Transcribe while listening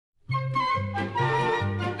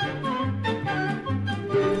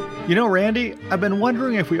You know, Randy, I've been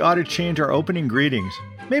wondering if we ought to change our opening greetings.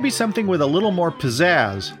 Maybe something with a little more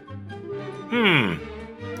pizzazz.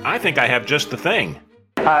 I think I have just the thing.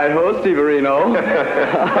 Hi-ho, Steve Areno.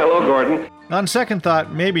 Hello, Gordon. On second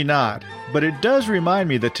thought, maybe not, but it does remind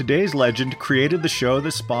me that today's legend created the show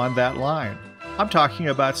that spawned that line. I'm talking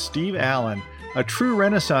about Steve Allen, a true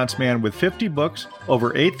Renaissance man with 50 books,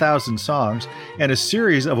 over 8,000 songs, and a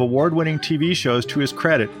series of award-winning TV shows to his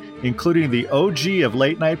credit, including the OG of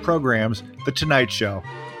late-night programs, The Tonight Show.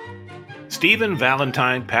 Stephen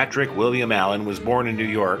Valentine Patrick William Allen was born in New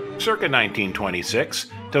York, circa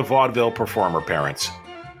 1926, to vaudeville performer parents.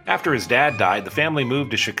 After his dad died, the family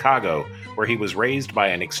moved to Chicago, where he was raised by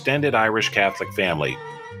an extended Irish Catholic family.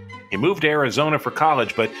 He moved to Arizona for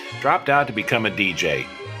college, but dropped out to become a DJ.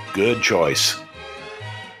 Good choice.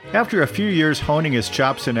 After a few years honing his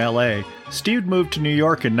chops in L.A., Steve moved to New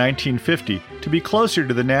York in 1950 to be closer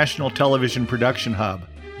to the national television production hub.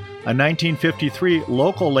 A 1953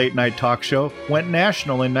 local late-night talk show went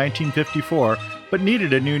national in 1954, but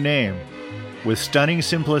needed a new name. With stunning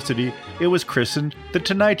simplicity, it was christened The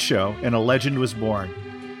Tonight Show, and a legend was born.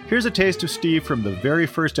 Here's a taste of Steve from the very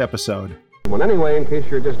first episode. Well, anyway, in case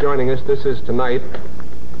you're just joining us, this is Tonight.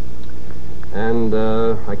 And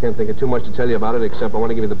I can't think of too much to tell you about it, except I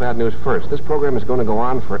want to give you the bad news first. This program is going to go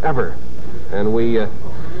on forever. And we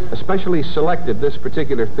especially selected this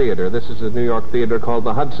particular theater. This is a New York theater called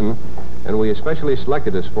the Hudson. And we especially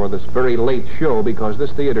selected this for this very late show because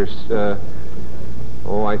this theater's,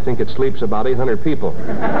 I think it sleeps about 800 people.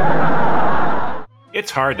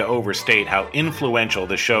 It's hard to overstate how influential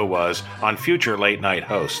the show was on future late-night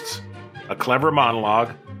hosts. A clever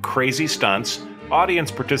monologue, crazy stunts,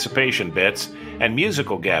 audience participation bits, and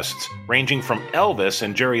musical guests ranging from Elvis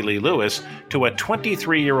and Jerry Lee Lewis to a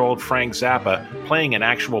 23-year-old Frank Zappa playing an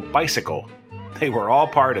actual bicycle. They were all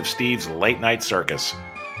part of Steve's late-night circus.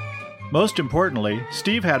 Most importantly,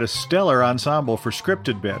 Steve had a stellar ensemble for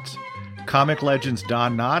scripted bits. Comic legends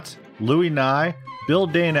Don Knotts, Louis Nye, Bill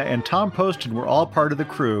Dana, and Tom Poston were all part of the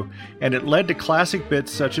crew, and it led to classic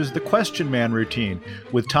bits such as the Question Man routine,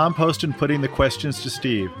 with Tom Poston putting the questions to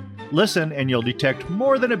Steve. Listen, and you'll detect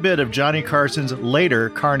more than a bit of Johnny Carson's later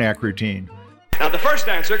Karnak routine. Now, the first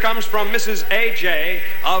answer comes from Mrs. A.J.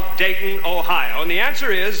 of Dayton, Ohio, and the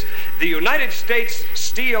answer is the United States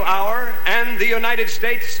Steel Hour and the United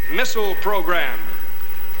States Missile Program.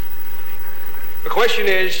 The question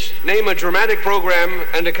is, name a dramatic program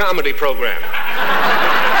and a comedy program.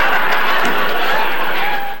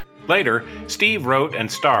 Later, Steve wrote and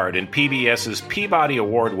starred in PBS's Peabody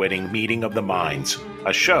Award-winning Meeting of the Minds,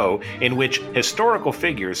 a show in which historical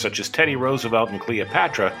figures such as Teddy Roosevelt and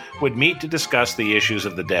Cleopatra would meet to discuss the issues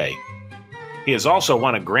of the day. He has also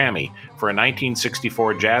won a Grammy for a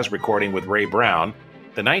 1964 jazz recording with Ray Brown,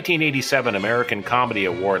 the 1987 American Comedy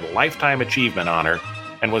Award Lifetime Achievement Honor,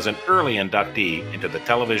 and was an early inductee into the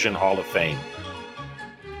Television Hall of Fame.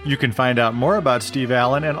 You can find out more about Steve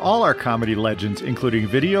Allen and all our comedy legends, including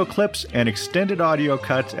video clips and extended audio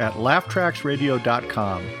cuts at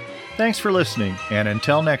laughtracksradio.com. Thanks for listening, and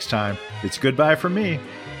until next time, it's goodbye from me.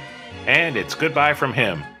 And it's goodbye from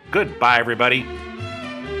him. Goodbye, everybody.